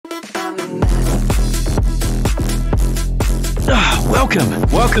Welcome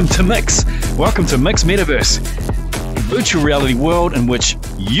to MYX. Welcome to MYX Metaverse, a virtual reality world in which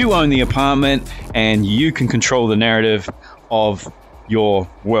you own the apartment and you can control the narrative of your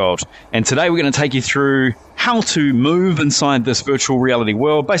world. And today we're going to take you through how to move inside this virtual reality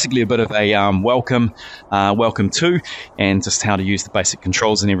world, basically a bit of a welcome to, and just how to use the basic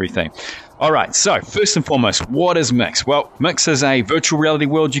controls and everything. All right, so first and foremost, what is MYX? Well, MYX is a virtual reality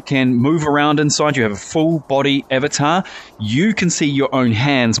world you can move around inside. You have a full body avatar. You can see your own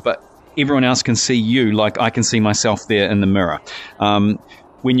hands, but everyone else can see you, like I can see myself there in the mirror.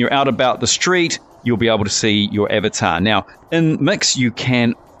 When you're out about the street, you'll be able to see your avatar. Now, in MYX, you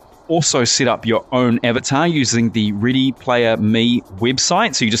can also set up your own avatar using the Ready Player Me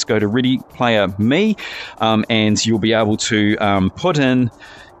website. So you just go to Ready Player Me, and you'll be able to put in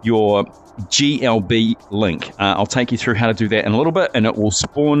your GLB link. I'll take you through how to do that in a little bit, and it will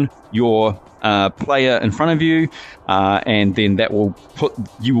spawn your player in front of you, and then that will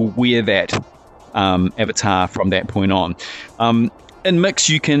you will wear that avatar from that point on. In MYX,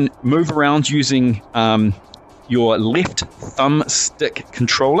 you can move around using your left thumbstick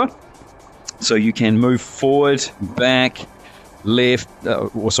controller. So you can move forward, back, left,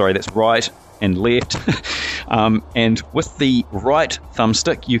 that's right and left. And with the right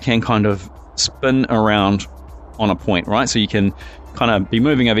thumbstick, you can kind of spin around on a point, right? So you can kind of be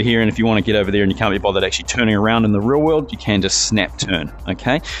moving over here, and if you want to get over there and you can't be bothered actually turning around in the real world, you can just snap turn,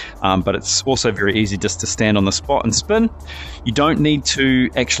 okay? But it's also very easy just to stand on the spot and spin. You don't need to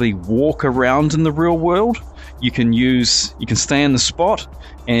actually walk around in the real world. You can stay in the spot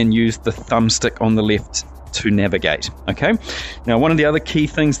and use the thumbstick on the left to navigate, okay? Now, one of the other key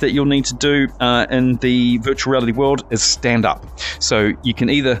things that you'll need to do in the virtual reality world is stand up. So you can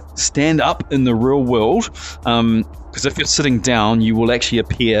either stand up in the real world, because if you're sitting down, you will actually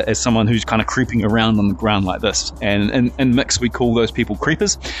appear as someone who's kind of creeping around on the ground like this. And in MYX, we call those people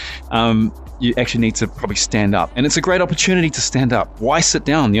creepers. You actually need to probably stand up. And it's a great opportunity to stand up. Why sit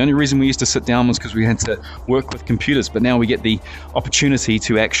down? The only reason we used to sit down was because we had to work with computers. But now we get the opportunity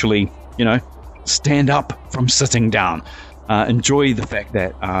to actually, stand up from sitting down. Enjoy the fact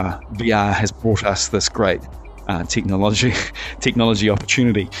that VR has brought us this great technology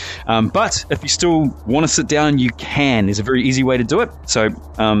opportunity. But if you still want to sit down, you can. There's a very easy way to do it. So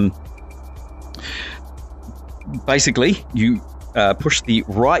basically, you push the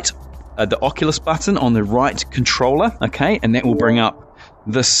Oculus button on the right controller, okay, and that will bring up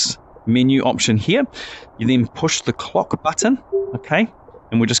this menu option here. You then push the clock button, okay,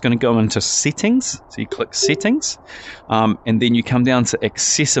 and we're just going to go into settings. So you click settings, and then you come down to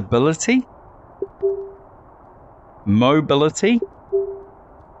accessibility, mobility,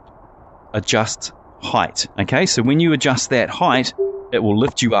 adjust height. Okay, so when you adjust that height, it will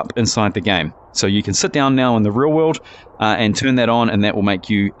lift you up inside the game. So you can sit down now in the real world and turn that on, and that will make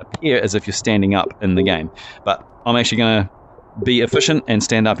you appear as if you're standing up in the game. But I'm actually going to be efficient and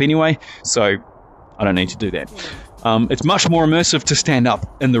stand up anyway, so I don't need to do that. It's much more immersive to stand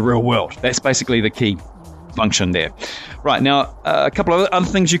up in the real world. That's basically the key function there. Right, now a couple of other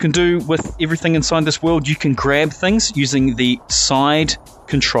things you can do with everything inside this world. You can grab things using the side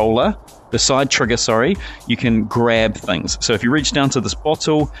controller, the side trigger, sorry. You can grab things. So if you reach down to this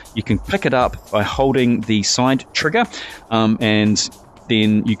bottle, you can pick it up by holding the side trigger, and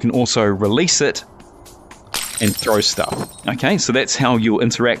then you can also release it and throw stuff. Okay, so that's how you'll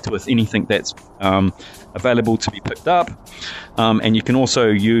interact with anything that's available to be picked up. And you can also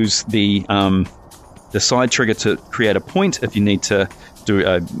use the side trigger to create a point if you need to do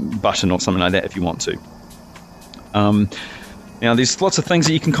a button or something like that if you want to. Now there's lots of things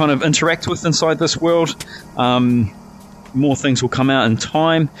that you can kind of interact with inside this world. More things will come out in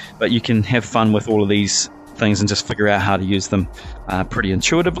time, but you can have fun with all of these things and just figure out how to use them pretty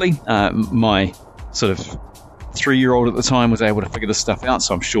intuitively. My sort of 3-year-old at the time was able to figure this stuff out,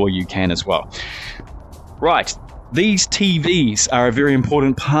 so I'm sure you can as well. Right, these TVs are a very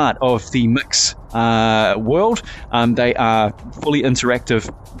important part of the MYX world. They are fully interactive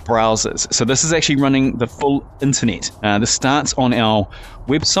browsers. So this is actually running the full internet. This starts on our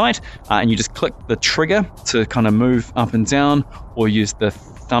website, and you just click the trigger to kind of move up and down, or use the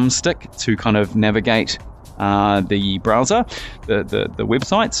thumbstick to kind of navigate the browser, the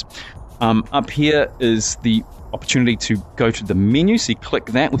websites. Up here is the opportunity to go to the menu, so you click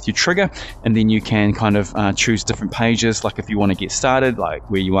that with your trigger, and then you can kind of choose different pages. Like if you want to get started,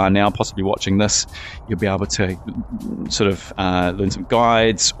 like where you are now, possibly watching this, you'll be able to sort of learn some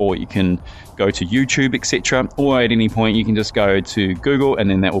guides, or you can go to YouTube, etc. Or at any point you can just go to Google, and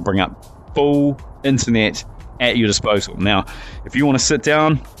then that will bring up full internet at your disposal. Now if you want to sit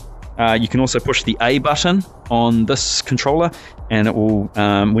down You can also push the A button on this controller, and it will,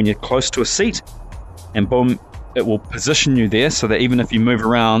 when you're close to a seat, and boom, it will position you there so that even if you move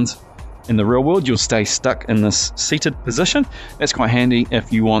around in the real world, you'll stay stuck in this seated position. That's quite handy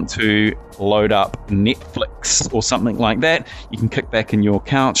if you want to load up Netflix or something like that. You can kick back in your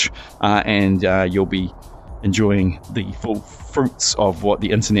couch and you'll be enjoying the full fruits of what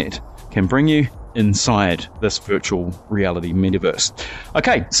the internet can bring you inside this virtual reality metaverse.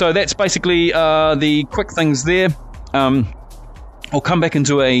 Okay, so that's basically the quick things there. I'll come back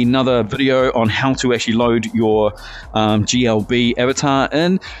into another video on how to actually load your GLB avatar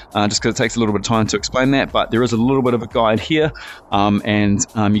in, just because it takes a little bit of time to explain that, but there is a little bit of a guide here, and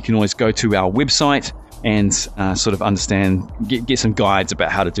you can always go to our website and sort of understand, get some guides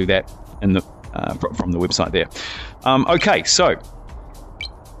about how to do that in the, from the website there. Okay, so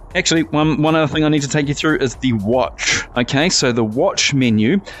actually, one other thing I need to take you through is the watch. Okay, so the watch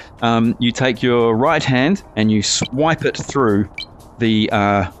menu, you take your right hand and you swipe it through the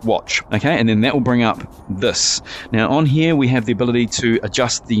watch, okay, and then that will bring up this. Now on here we have the ability to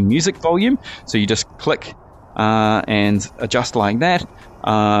adjust the music volume, so you just click and adjust like that.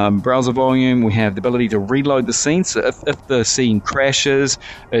 Browser volume, we have the ability to reload the scene, so if the scene crashes,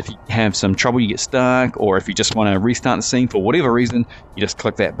 if you have some trouble, you get stuck, or if you just want to restart the scene for whatever reason, you just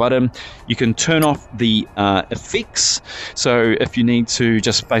click that button. You can turn off the effects, so if you need to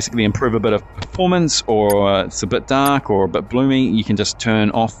just basically improve a bit of performance, or it's a bit dark or a bit gloomy, you can just turn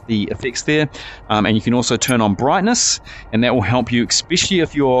off the effects there. And you can also turn on brightness, and that will help you, especially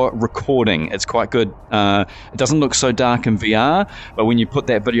if you're recording. It's quite good. It doesn't look so dark in VR, but when you put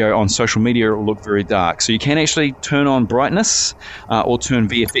that video on social media, it will look very dark. So you can actually turn on brightness or turn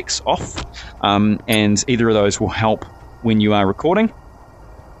VFX off, and either of those will help when you are recording.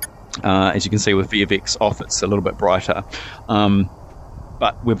 As you can see with VFX off, it's a little bit brighter,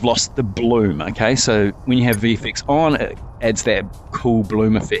 but we've lost the bloom. Okay, so when you have VFX on, it adds that cool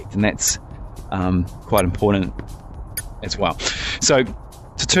bloom effect, and that's quite important as well. So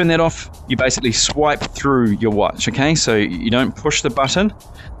to turn that off, you basically swipe through your watch, okay? So you don't push the button,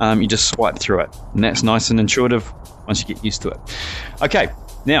 you just swipe through it. And that's nice and intuitive once you get used to it. Okay,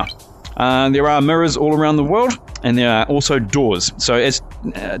 now, there are mirrors all around the world, and there are also doors. So as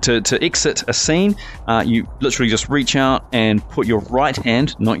to exit a scene, you literally just reach out and put your right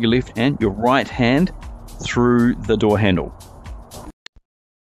hand, not your left hand, your right hand through the door handle.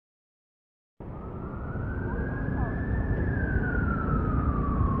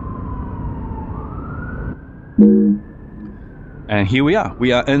 And here we are.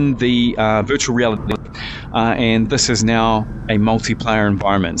 We are in the virtual reality, and this is now a multiplayer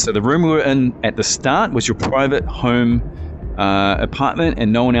environment. So the room we were in at the start was your private home apartment,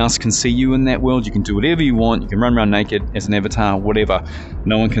 and no one else can see you in that world. You can do whatever you want. You can run around naked as an avatar, whatever.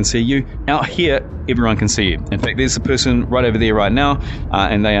 No one can see you. Out here, everyone can see you. In fact, there's a person right over there right now,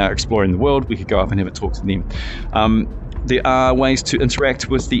 and they are exploring the world. We could go up and have a talk to them. There are ways to interact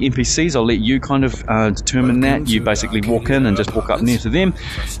with the NPCs. I'll let you kind of determine that. You basically walk in and just walk up near to them,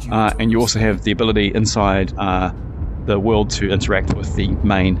 and you also have the ability inside the world to interact with the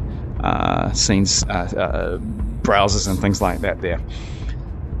main scenes, browsers and things like that there.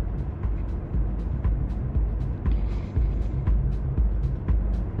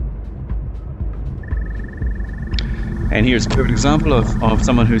 And here's a perfect example of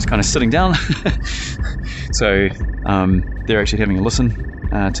someone who's kind of sitting down. So they're actually having a listen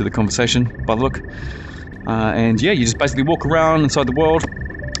to the conversation by the look. And yeah, you just basically walk around inside the world.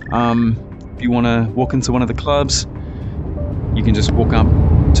 If you want to walk into one of the clubs, you can just walk up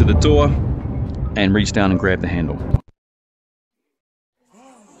to the door and reach down and grab the handle.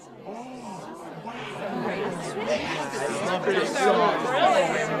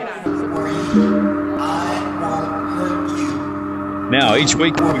 Now, each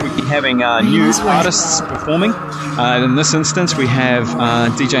week we'll be having new artists performing. In this instance, we have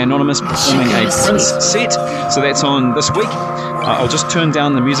DJ Anonymous performing a Prince set, so that's on this week. I'll just turn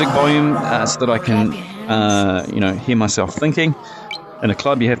down the music volume so that I can, hear myself thinking. In a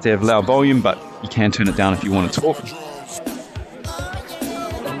club, you have to have loud volume, but you can turn it down if you want to talk.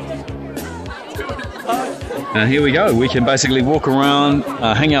 Here we go. We can basically walk around,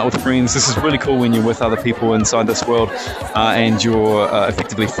 hang out with friends. This is really cool when you're with other people inside this world, and you're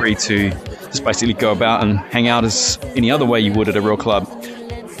effectively free to just basically go about and hang out as any other way you would at a real club.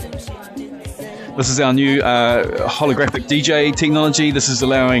 This is our new holographic DJ technology. This is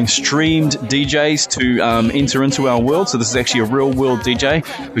allowing streamed DJs to enter into our world. So this is actually a real world DJ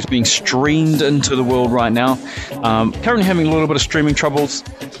who's being streamed into the world right now. Currently having a little bit of streaming troubles.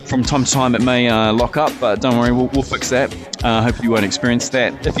 From time to time it may lock up, but don't worry, we'll fix that. Hopefully you won't experience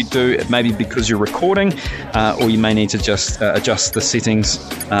that. If you do, it may be because you're recording, or you may need to just adjust the settings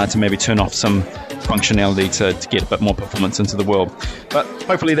to maybe turn off some functionality to get a bit more performance into the world. But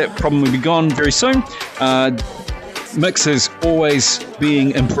hopefully that problem will be gone very soon. MYX is always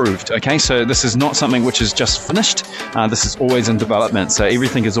being improved, okay? So this is not something which is just finished. This is always in development, so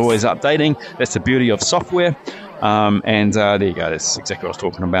everything is always updating. That's the beauty of software. And there you go, that's exactly what I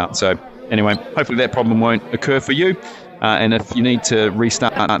was talking about. So anyway, hopefully that problem won't occur for you. And if you need to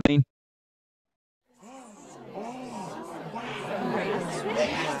restart,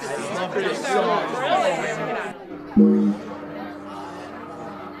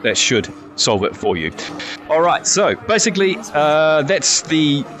 that should solve it for you. All right, so basically that's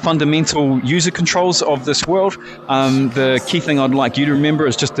the fundamental user controls of this world. The key thing I'd like you to remember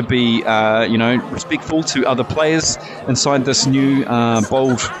is just to be respectful to other players inside this new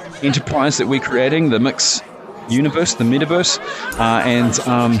bold enterprise that we're creating, the MYX universe, the metaverse,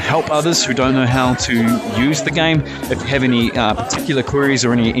 and help others who don't know how to use the game. If you have any particular queries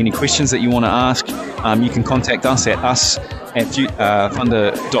or any questions that you want to ask, you can contact us at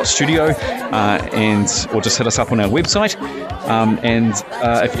funder.studio or just hit us up on our website. And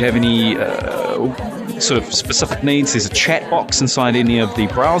if you have any sort of specific needs, there's a chat box inside any of the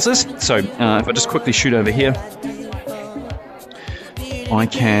browsers. So if I just quickly shoot over here, I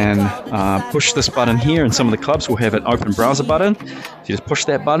can push this button here, and some of the clubs will have an open browser button. So you just push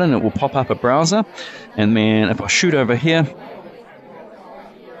that button, it will pop up a browser. And then if I shoot over here,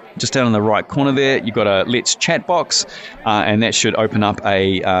 just down in the right corner there, you've got a Let's Chat box, and that should open up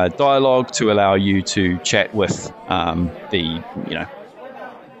a dialogue to allow you to chat with the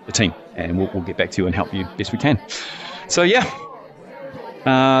team, and we'll get back to you and help you best we can. So yeah.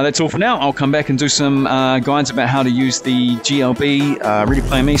 That's all for now. I'll come back and do some guides about how to use the GLB Ready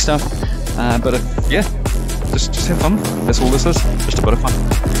Player Me stuff. But just have fun. That's all this is. Just a bit of fun.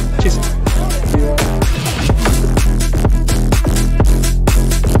 Cheers.